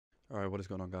Alright, what is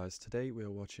going on, guys? Today we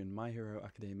are watching My Hero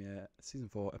Academia Season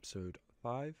 4, Episode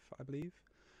 5, I believe.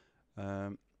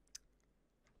 It's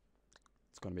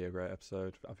going to be a great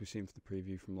episode. As we've seen from the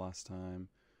preview from last time,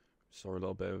 saw a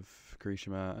little bit of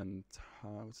Kirishima and,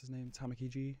 what's his name?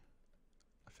 Tamakiji,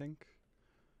 I think?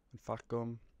 And Fat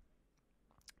Gum.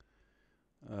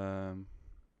 Well,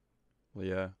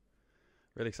 yeah.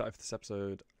 Really excited for this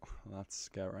episode. Let's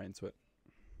get right into it.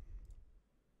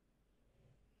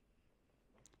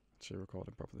 Actually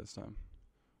recording properly this time.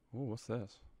 Oh, what's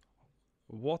this?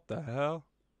 What the hell?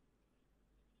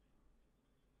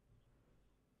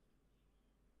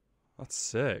 That's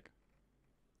sick.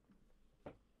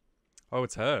 Oh,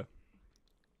 it's her.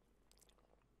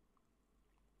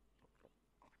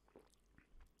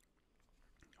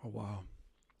 Oh, wow.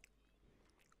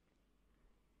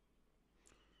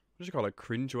 What do you call it?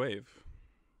 Cringe wave?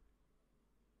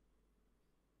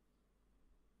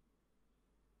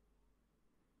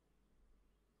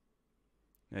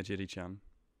 Ejiri-chan.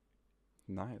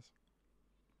 Nice.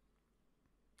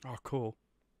 Oh, cool.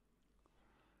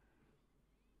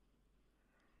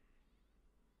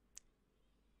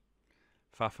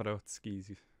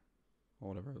 Fafarotskis. Or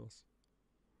whatever it was.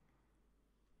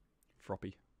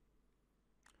 Froppy.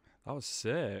 That was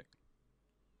sick.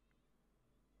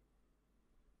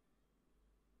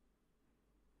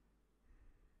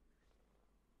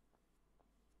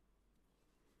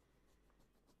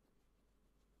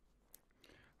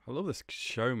 I love this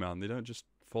show, man. They don't just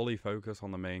fully focus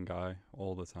on the main guy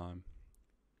all the time.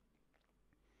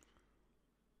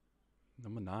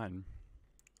 Number 9.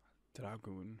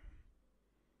 Dragoon.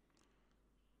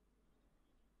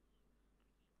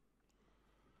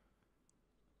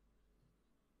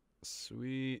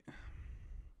 Sweet.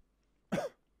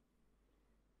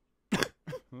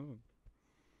 Oh.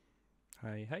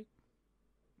 Hey, hey.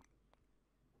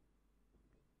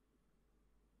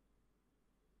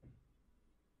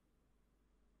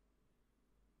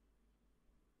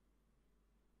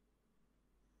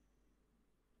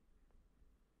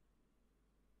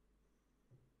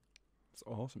 It's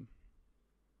awesome.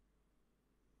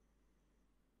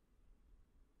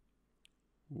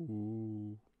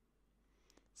 Ooh.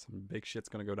 Some big shit's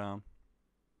gonna go down.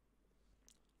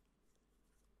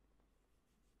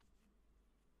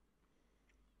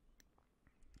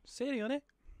 City on it.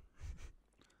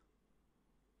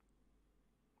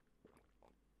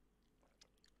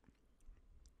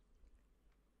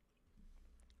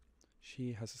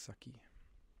 She has a saki.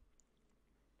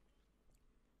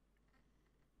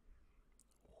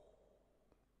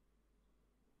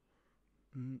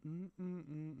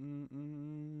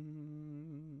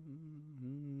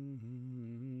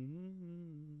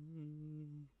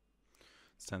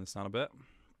 Let's turn this down a bit.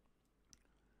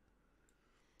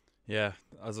 Yeah,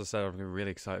 as I said, I'm really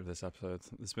excited for this episode.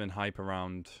 There's been hype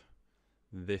around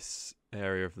this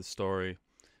area of the story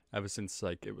ever since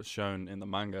it was shown in the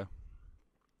manga.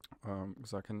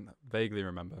 Because I can vaguely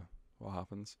remember what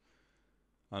happens.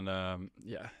 And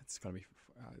yeah, it's gonna be,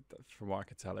 from what I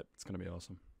could tell, it's gonna be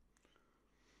awesome.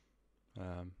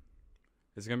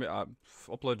 It's gonna be. I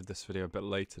uploaded this video a bit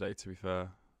late today, to be fair,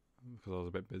 because I was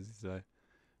a bit busy today.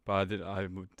 But I did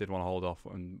want to hold off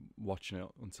on watching it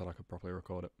until I could properly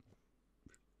record it,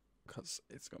 because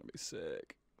it's gonna be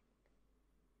sick.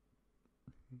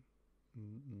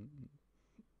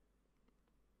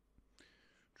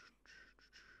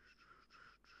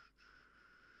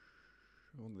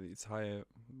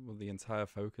 Will the entire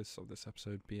focus of this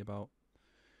episode be about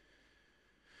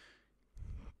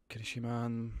Kirishima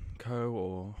and Co,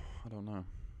 or I don't know.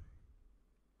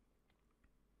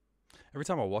 Every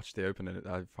time I watch the opening,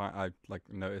 I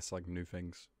notice new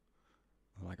things.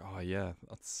 I'm like, oh yeah,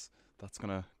 that's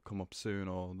gonna come up soon,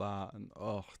 or that, and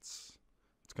this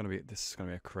is gonna be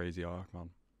a crazy arc,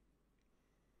 man.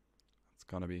 It's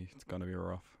gonna be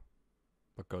rough,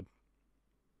 but good.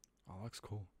 Oh, that looks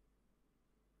cool.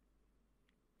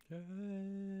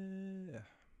 Yeah.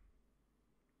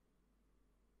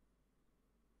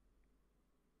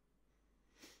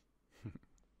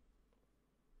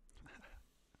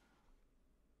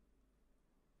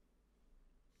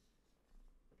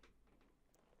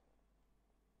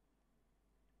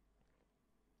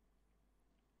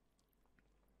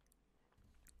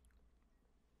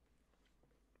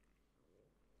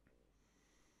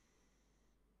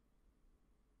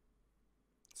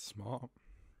 Smart.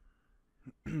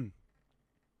 I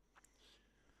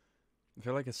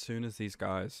feel like as soon as these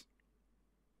guys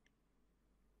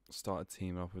started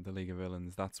teaming up with the League of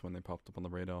Villains, that's when they popped up on the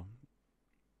radar.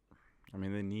 I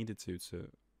mean, they needed to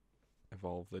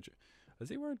evolve the... Is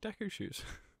he wearing Deku shoes?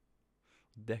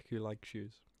 Deku-like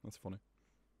shoes. That's funny.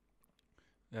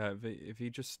 Yeah, if he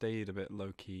just stayed a bit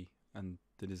low key and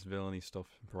did his villainy stuff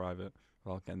in private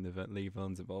without getting the league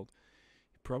villains involved,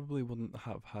 he probably wouldn't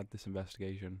have had this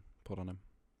investigation put on him.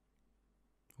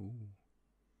 Ooh.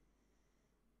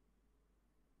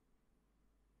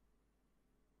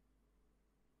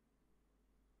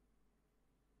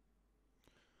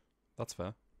 That's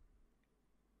fair.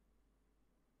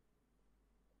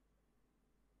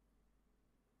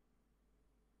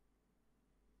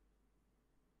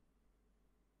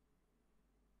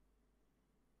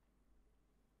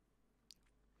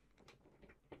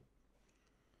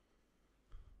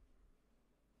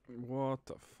 What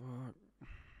the fuck?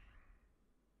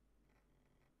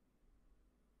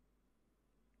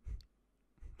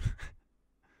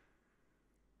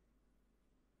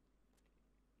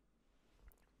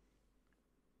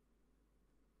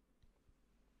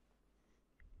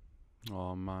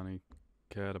 Oh man, he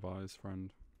cared about his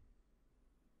friend.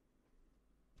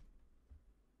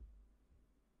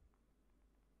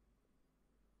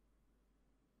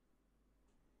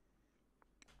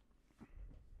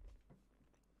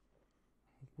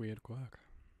 Weird quirk.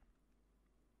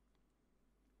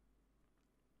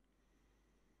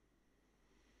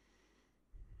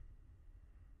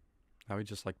 How he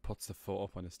just like puts the foot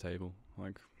up on his table.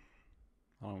 Like,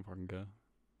 I don't fucking care.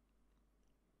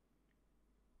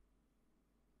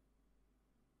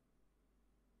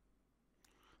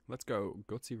 Let's go,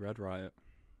 Gutsy Red Riot.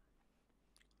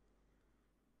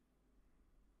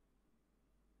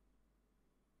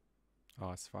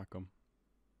 Oh, it's Facum.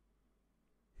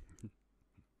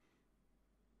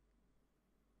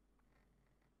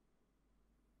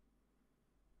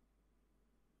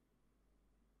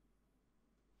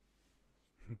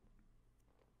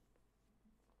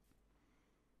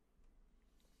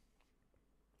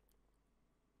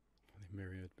 The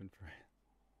myriad been free.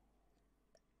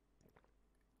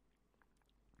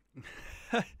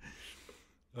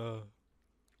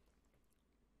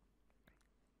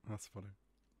 That's funny.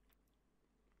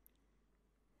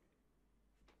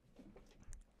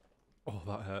 Oh,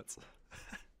 that hurts.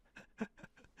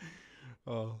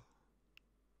 Oh.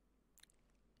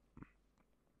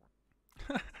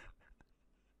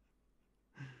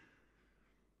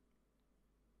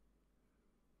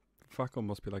 Facum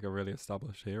must be like a really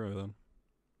established hero then.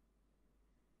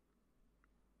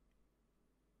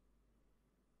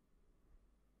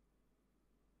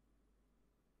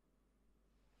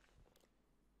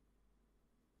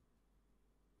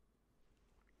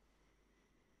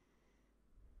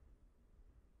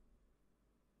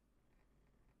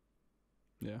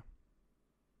 Yeah.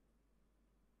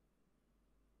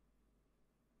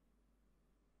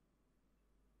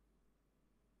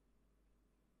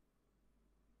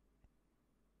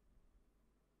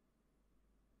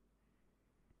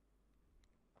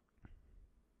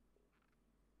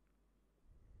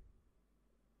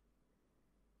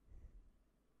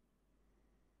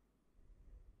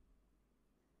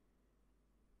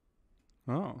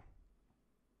 Oh.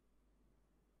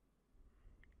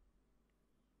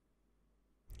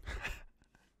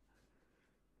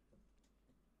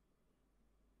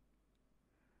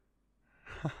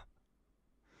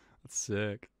 That's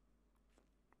sick.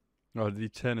 Oh, did he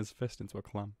turn his fist into a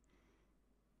clam?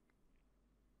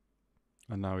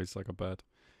 And now he's like a bird.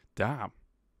 Damn.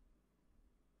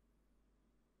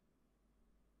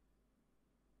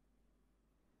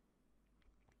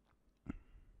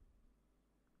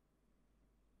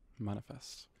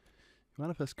 Manifest.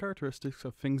 Manifest characteristics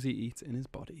of things he eats in his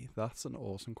body. That's an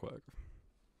awesome quirk.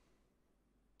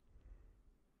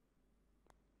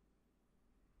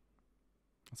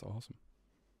 That's awesome.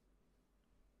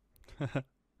 I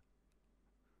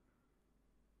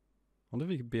wonder if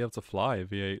he could be able to fly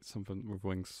if he ate something with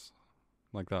wings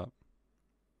like that.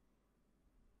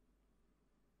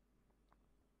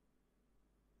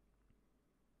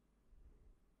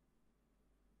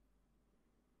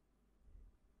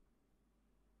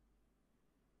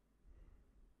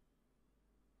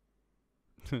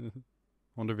 I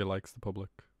wonder if he likes the public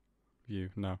view.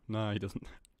 No, he doesn't.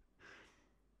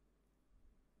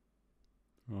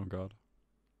 Oh god.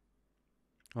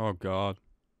 Oh god.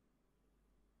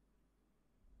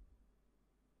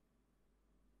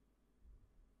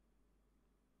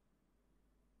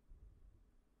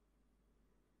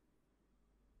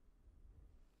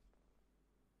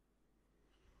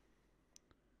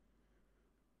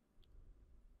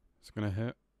 It's gonna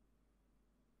hit.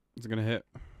 Is it gonna hit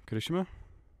Kirishima?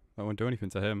 That won't do anything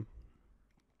to him.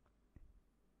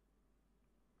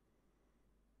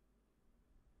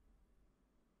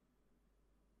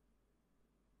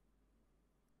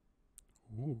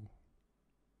 Ooh.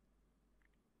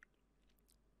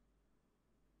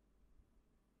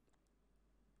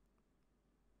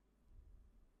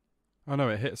 Oh no,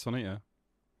 it hits on it, yeah.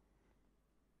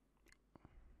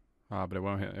 Ah, but it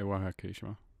won't hit. It won't hit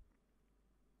Kishima.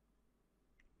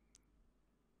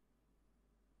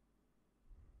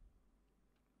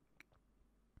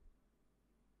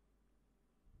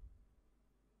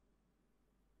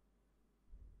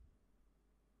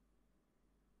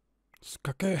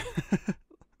 Skake.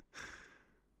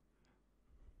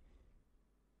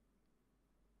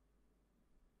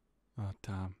 Oh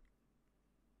damn.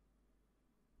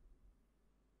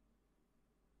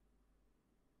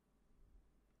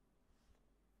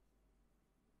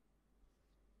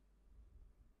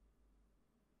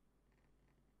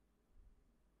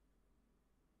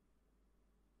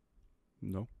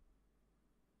 No.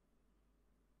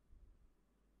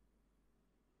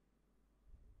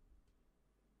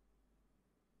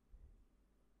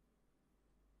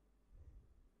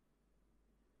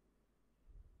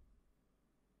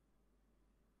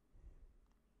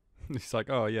 He's like,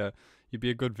 oh yeah, you'd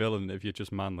be a good villain if you're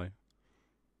just manly.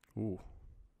 Ooh.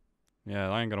 Yeah,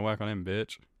 that ain't gonna work on him,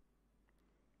 bitch.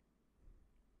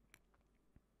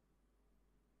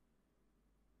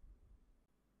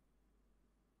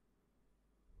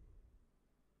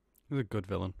 He's a good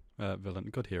villain.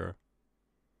 Good hero.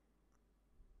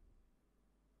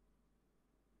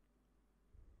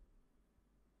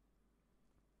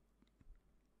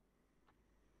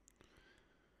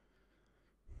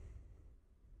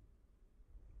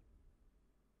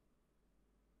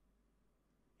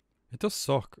 It does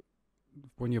suck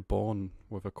when you're born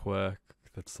with a quirk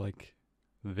that's like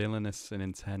villainous in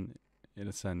intent, in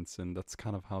a sense, and that's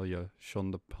kind of how you're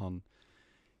shunned upon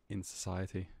in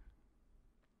society.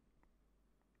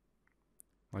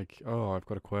 Like, oh, I've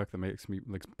got a quirk that makes me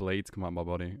like blades come out of my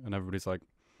body, and everybody's like,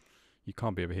 you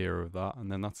can't be a hero with that. And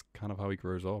then that's kind of how he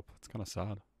grows up. It's kind of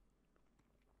sad.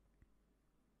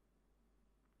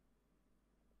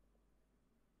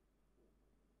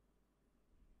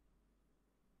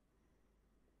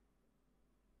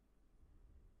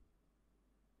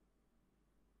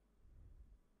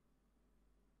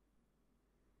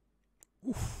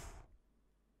 Oof.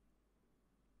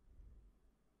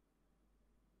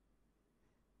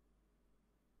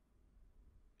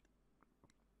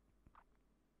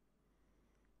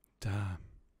 Damn.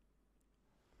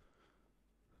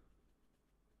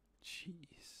 Jeez.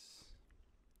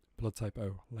 Blood type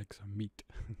O likes meat.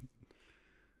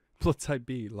 Blood type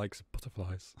B likes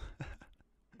butterflies.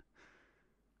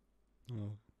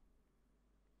 Oh.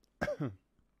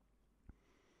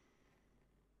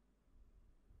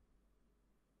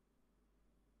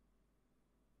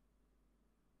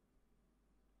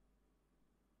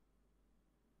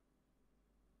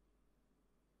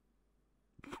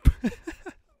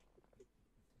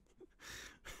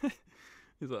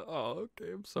 He's like, oh,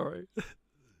 okay, I'm sorry.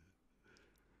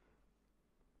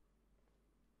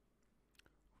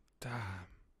 Damn.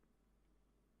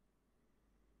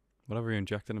 Whatever he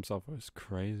injected himself with is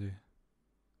crazy.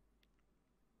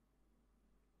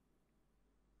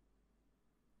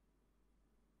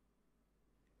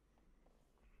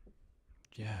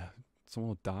 Yeah, someone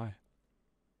will die.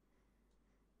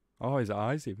 Oh, his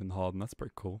eyes even hardened. That's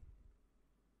pretty cool.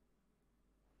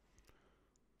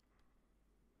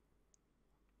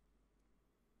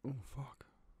 Oh, fuck.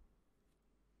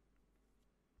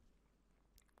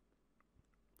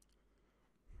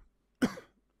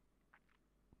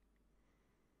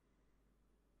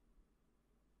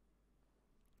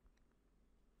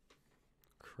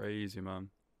 Crazy, man.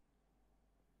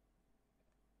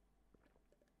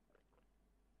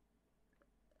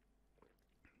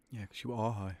 Yeah, because you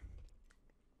are high.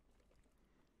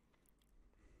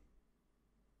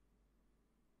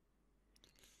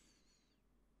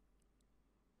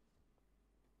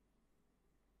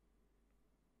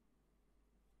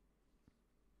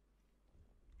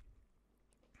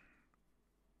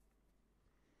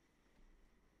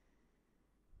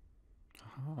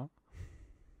 Uh-huh.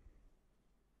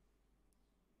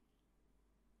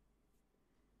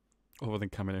 Other than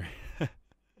coming here.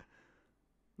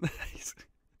 Nice.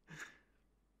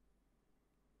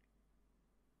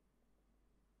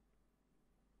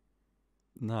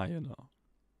 Nah, you're not.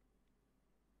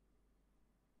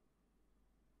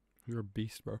 You're a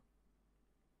beast, bro.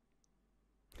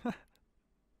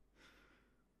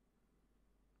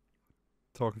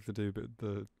 Talking to dude, but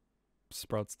the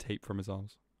sprouts tape from his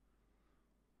arms.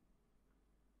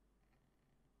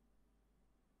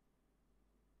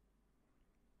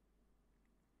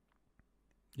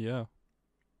 Yeah.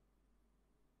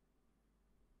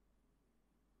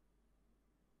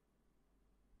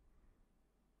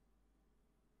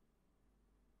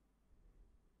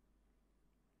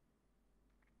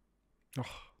 Oh,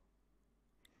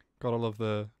 gotta love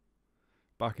the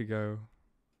Bakugo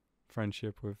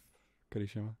friendship with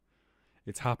Kirishima.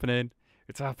 It's happening.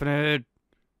 It's happening.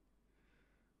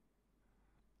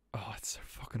 Oh, it's so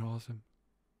fucking awesome.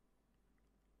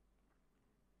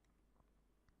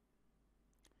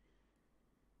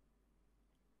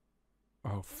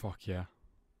 Oh, fuck yeah.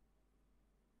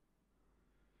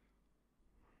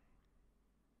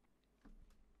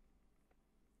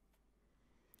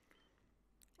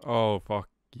 Oh, fuck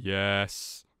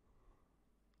yes.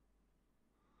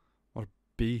 What a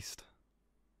beast.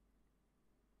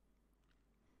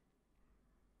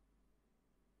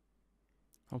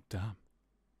 Oh, damn.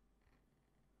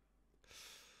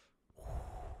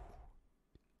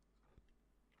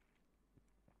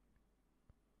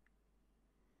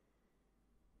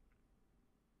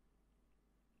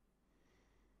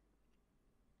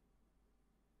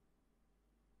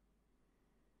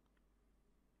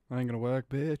 That ain't gonna work,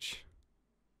 bitch.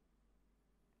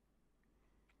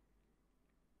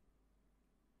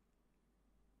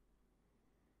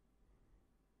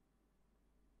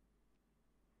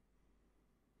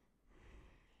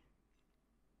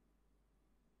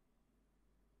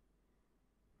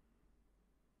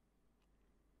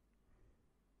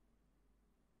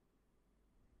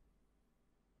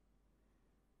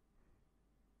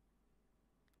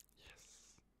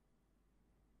 Yes.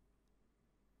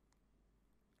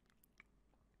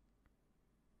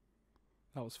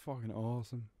 That was fucking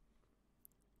awesome.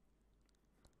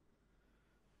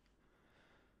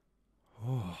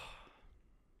 Oh.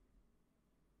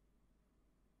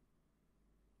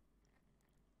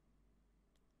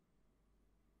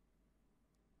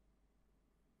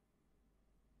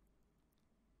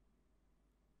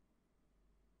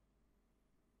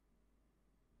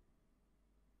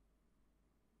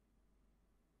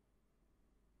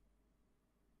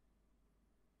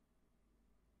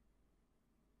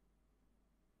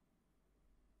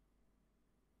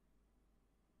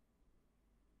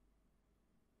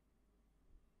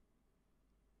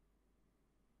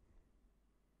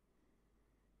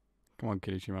 Come on,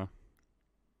 Kirishima.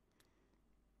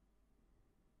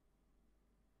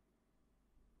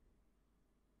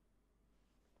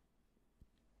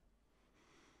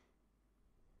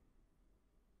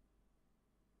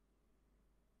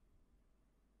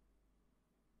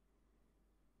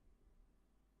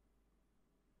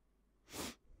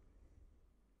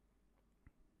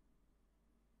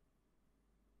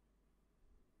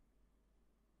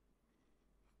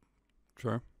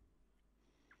 Sure.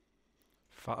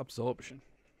 Fat absorption.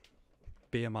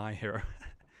 BMI hero.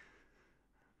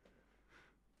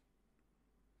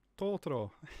 Totoro.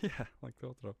 Yeah, like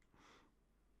Totoro.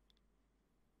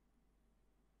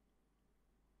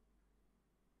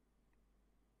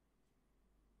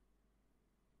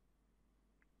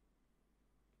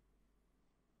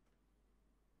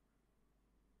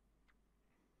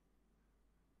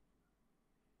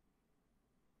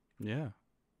 Yeah.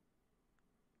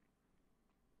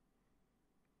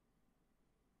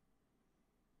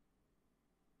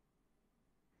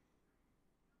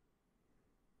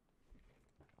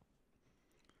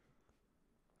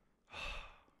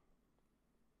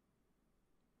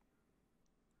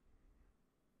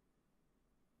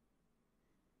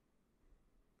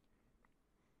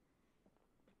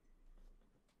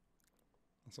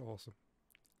 That's awesome.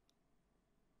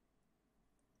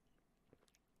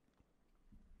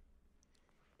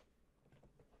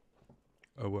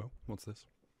 Oh well, what's this?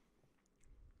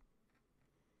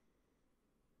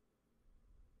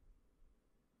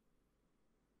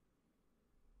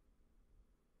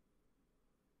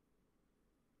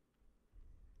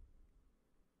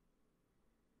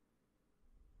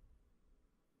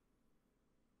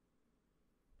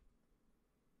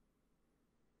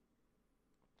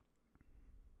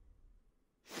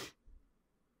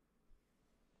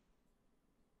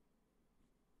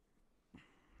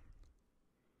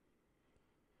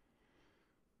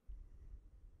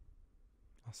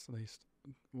 That's at least.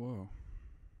 Whoa.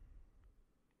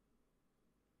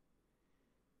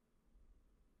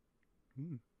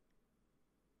 Hmm.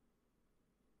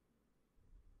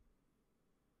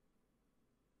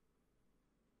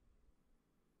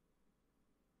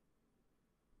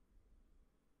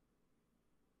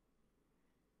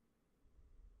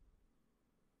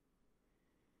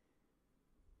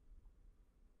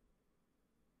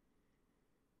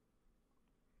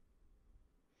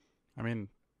 I mean,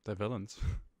 they're villains.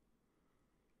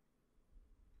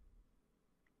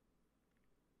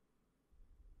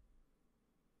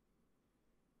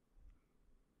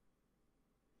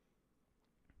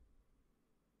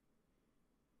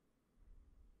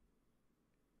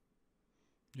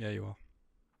 Yeah, you are.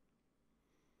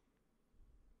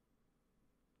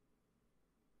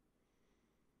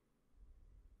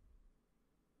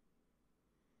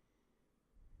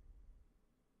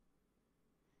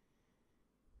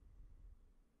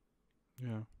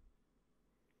 Yeah.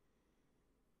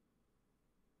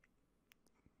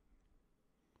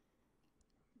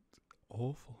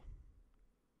 Awful.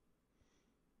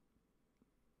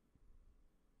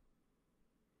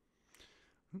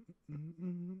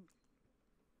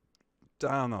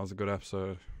 Damn, that was a good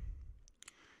episode.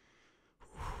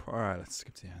 Alright, let's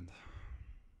skip to the end.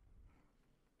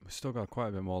 We've still got quite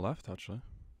a bit more left, actually.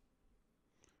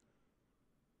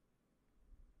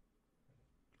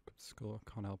 Good score.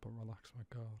 Can't help but relax my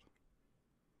guard.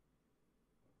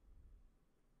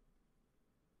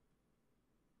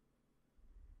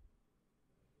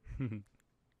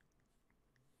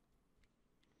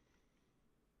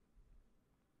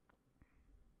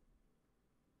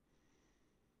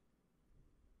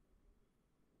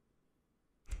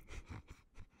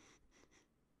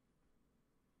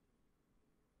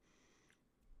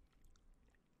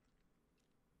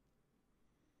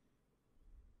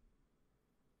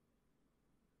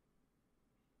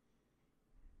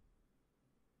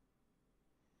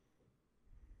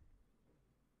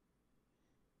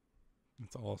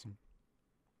 That's awesome.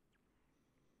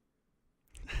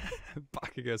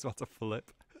 Bakugo's about to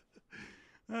flip.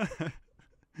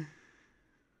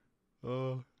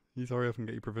 Oh, you hurry up and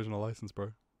get your provisional license,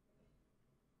 bro.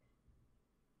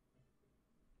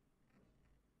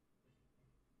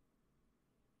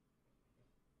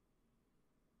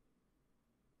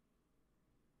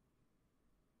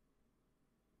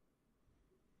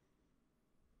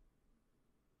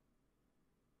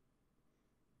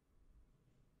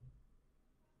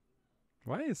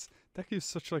 Why is Deku's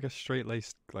such like a straight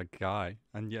laced like guy,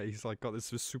 and yet he's like got this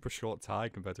super short tie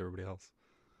compared to everybody else?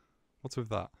 What's with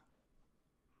that?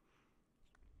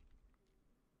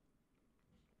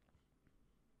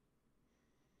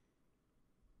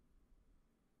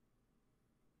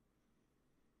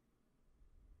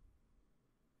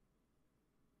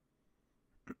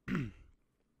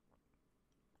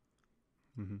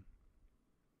 Mm-hmm.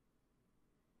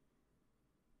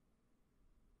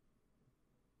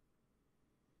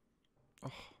 Oh,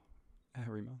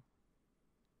 airy man.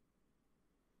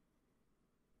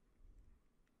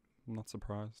 I'm not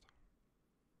surprised.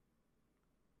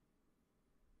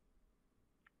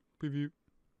 Preview.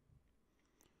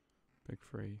 Big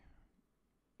free.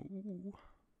 Ooh.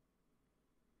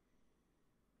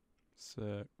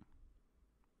 Sick.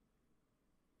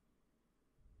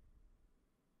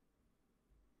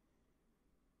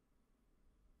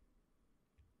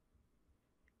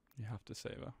 You have to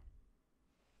save her.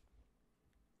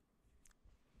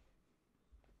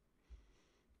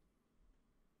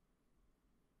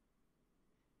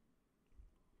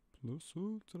 Plus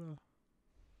ultra. I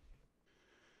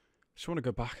just want to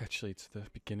go back actually to the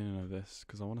beginning of this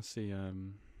because I want to see.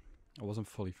 I wasn't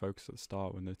fully focused at the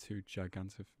start when the two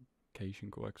gigantification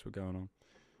quirks were going on,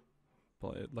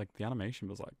 but like the animation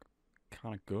was like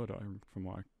kind of good from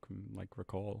what I can like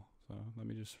recall. So let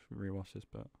me just rewatch this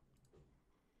bit.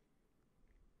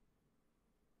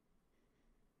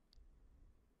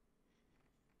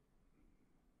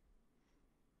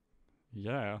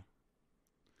 Yeah.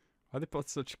 Why they put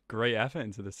such great effort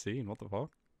into the scene? What the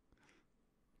fuck?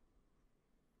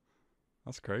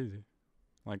 That's crazy.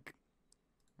 Like,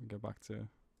 go back to. I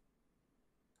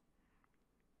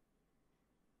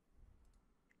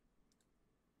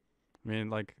mean,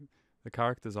 like, the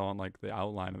characters aren't like the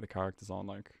outline of the characters aren't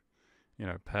like,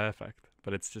 perfect.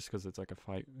 But it's just because it's like a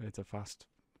fight. It's a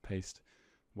fast-paced,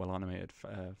 well-animated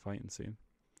fighting scene.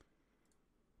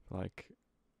 Like,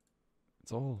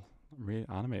 it's all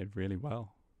animated really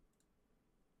well.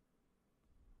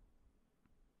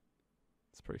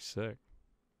 It's pretty sick.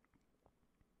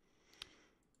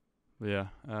 But yeah.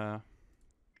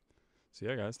 So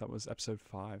yeah, guys, that was episode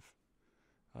 5.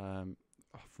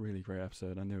 Really great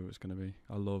episode. I knew it was gonna be.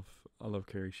 I love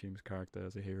Kirishima's character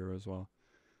as a hero as well.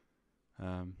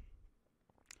 I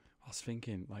was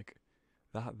thinking like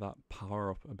that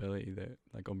power up ability that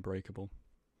like unbreakable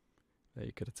that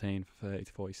you could attain for 30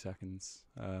 to 40 seconds.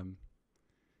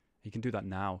 He can do that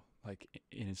now, like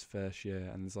in his first year,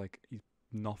 and there's like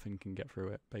nothing can get through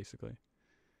it basically.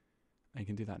 And he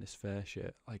can do that in his first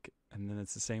year, like, and then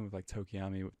it's the same with like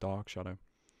Tokiyami with Dark Shadow,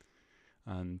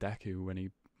 and Deku when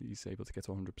he's able to get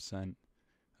to 100%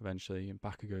 eventually, and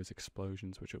Bakugo's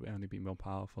explosions, which will only be more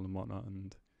powerful and whatnot,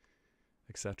 and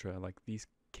etc. Like these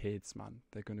kids, man,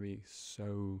 they're going to be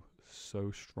so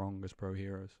strong as pro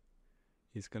heroes.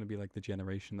 He's going to be like the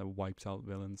generation that wipes out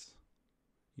villains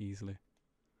easily.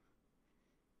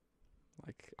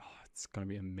 Like, it's going to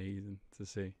be amazing to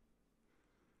see.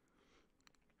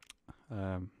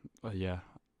 But yeah,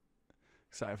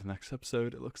 excited for the next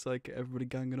episode. It looks like everybody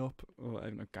ganging up, or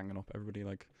not ganging up, everybody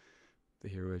like the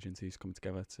hero agencies coming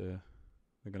together to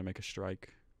they're gonna make a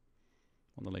strike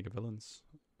on the League of Villains.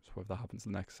 So whether that happens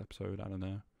in the next episode, I don't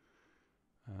know.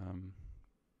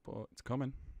 But it's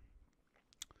coming.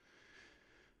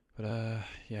 But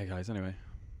yeah, guys. Anyway,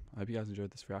 I hope you guys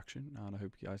enjoyed this reaction, and I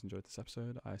hope you guys enjoyed this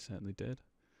episode. I certainly did.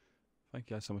 Thank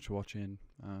you guys so much for watching,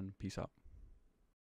 and peace out.